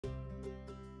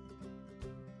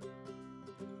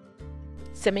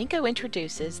Saminco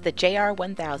introduces the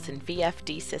JR1000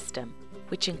 VFD system,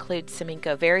 which includes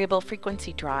Saminco variable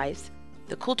frequency drives,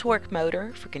 the cool torque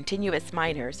motor for continuous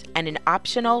minors, and an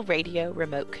optional radio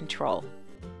remote control.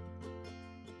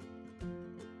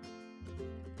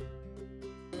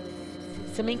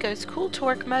 Saminco's cool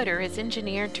torque motor is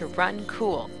engineered to run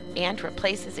cool and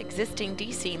replaces existing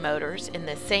DC motors in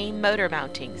the same motor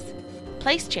mountings.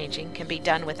 Place changing can be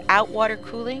done without water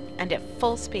cooling and at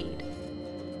full speed.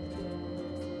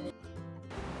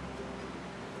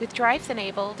 With drives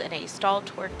enabled in a stall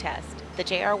torque test, the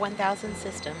JR1000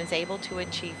 system is able to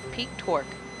achieve peak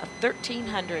torque of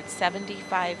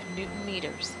 1,375 Newton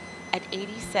meters at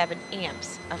 87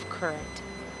 amps of current.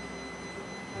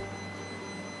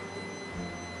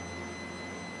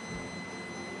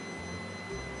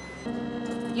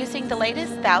 Using the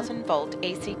latest 1000-volt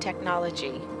AC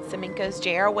technology, Saminco's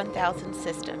JR1000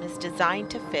 system is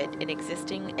designed to fit in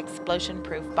existing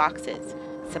explosion-proof boxes.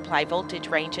 Supply voltage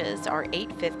ranges are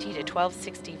 850 to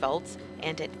 1260 volts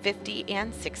and at 50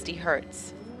 and 60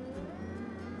 Hertz.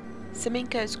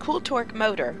 Saminco's cool torque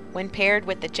motor, when paired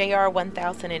with the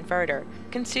JR1000 inverter,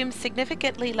 consumes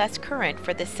significantly less current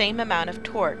for the same amount of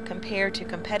torque compared to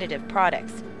competitive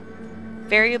products.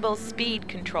 Variable speed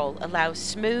control allows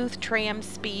smooth tram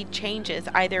speed changes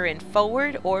either in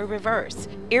forward or reverse,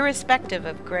 irrespective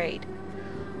of grade.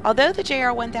 Although the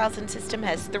JR1000 system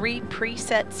has 3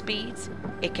 preset speeds,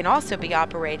 it can also be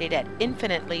operated at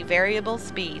infinitely variable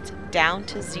speeds down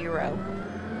to 0.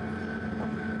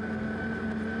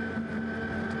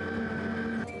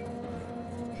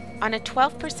 On a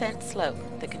 12%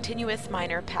 slope, the continuous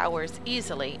minor powers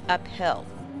easily uphill.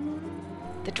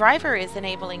 The driver is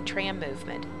enabling tram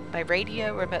movement by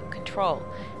radio remote control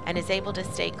and is able to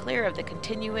stay clear of the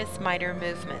continuous minor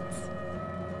movements.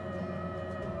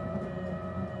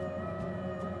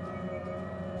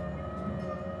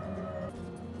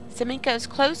 Saminco's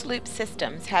closed-loop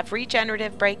systems have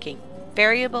regenerative braking,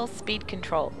 variable speed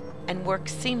control, and work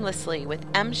seamlessly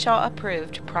with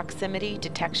MSHA-approved proximity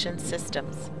detection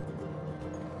systems.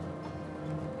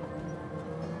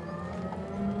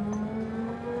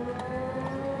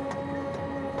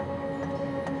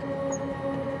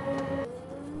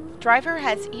 Driver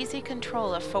has easy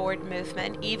control of forward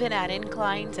movement even at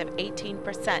inclines of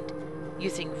 18%,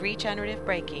 using regenerative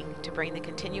braking to bring the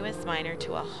continuous minor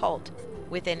to a halt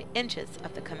within inches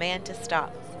of the command to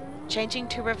stop. Changing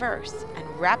to reverse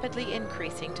and rapidly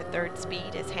increasing to third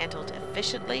speed is handled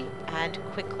efficiently and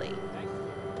quickly.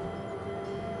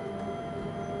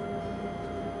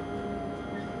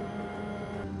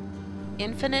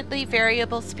 Infinitely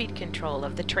variable speed control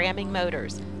of the tramming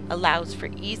motors allows for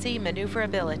easy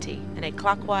maneuverability in a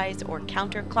clockwise or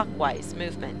counterclockwise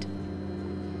movement.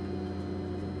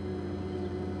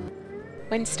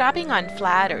 When stopping on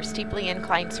flat or steeply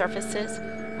inclined surfaces,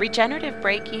 regenerative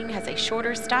braking has a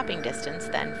shorter stopping distance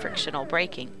than frictional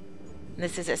braking.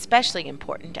 This is especially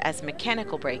important as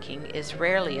mechanical braking is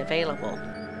rarely available.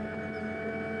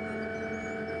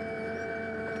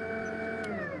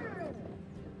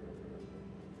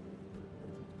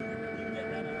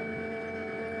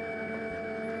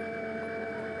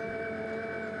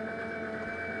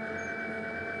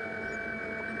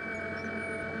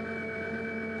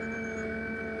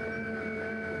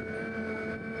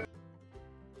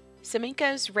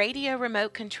 Saminco's radio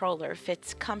remote controller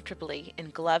fits comfortably in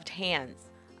gloved hands,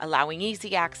 allowing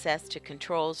easy access to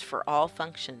controls for all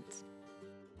functions.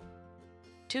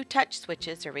 2 touch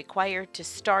switches are required to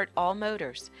start all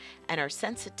motors and are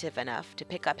sensitive enough to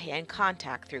pick up hand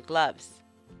contact through gloves.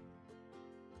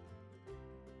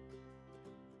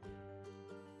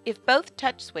 If both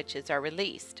touch switches are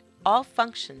released, all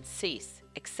functions cease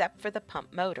except for the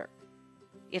pump motor.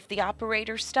 If the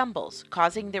operator stumbles,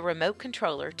 causing the remote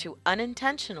controller to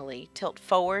unintentionally tilt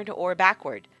forward or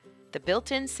backward, the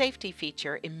built-in safety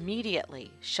feature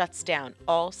immediately shuts down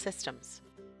all systems.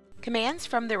 Commands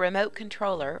from the remote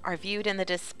controller are viewed in the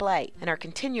display and are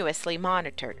continuously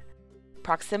monitored.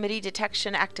 Proximity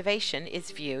detection activation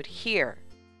is viewed here.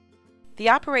 The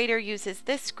operator uses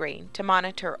this screen to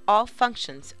monitor all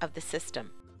functions of the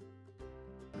system.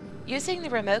 Using the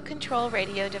remote control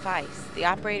radio device, the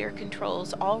operator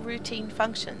controls all routine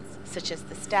functions such as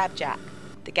the stab jack,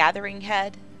 the gathering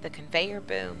head, the conveyor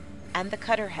boom, and the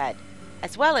cutter head,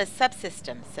 as well as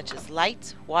subsystems such as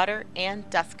lights, water, and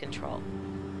dust control.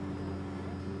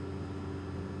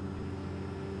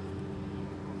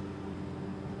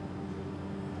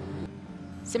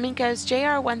 Saminco's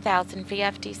JR1000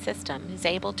 VFD system is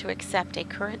able to accept a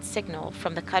current signal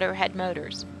from the cutter head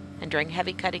motors, and during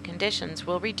heavy cutting conditions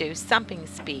will reduce sumping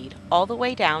speed all the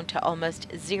way down to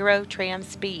almost zero tram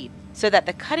speed, so that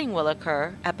the cutting will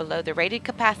occur at below the rated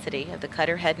capacity of the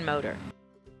cutter head motor.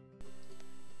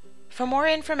 For more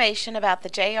information about the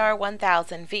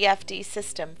JR1000 VFD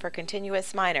system for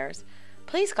continuous miners,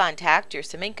 please contact your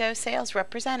Saminco sales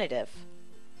representative.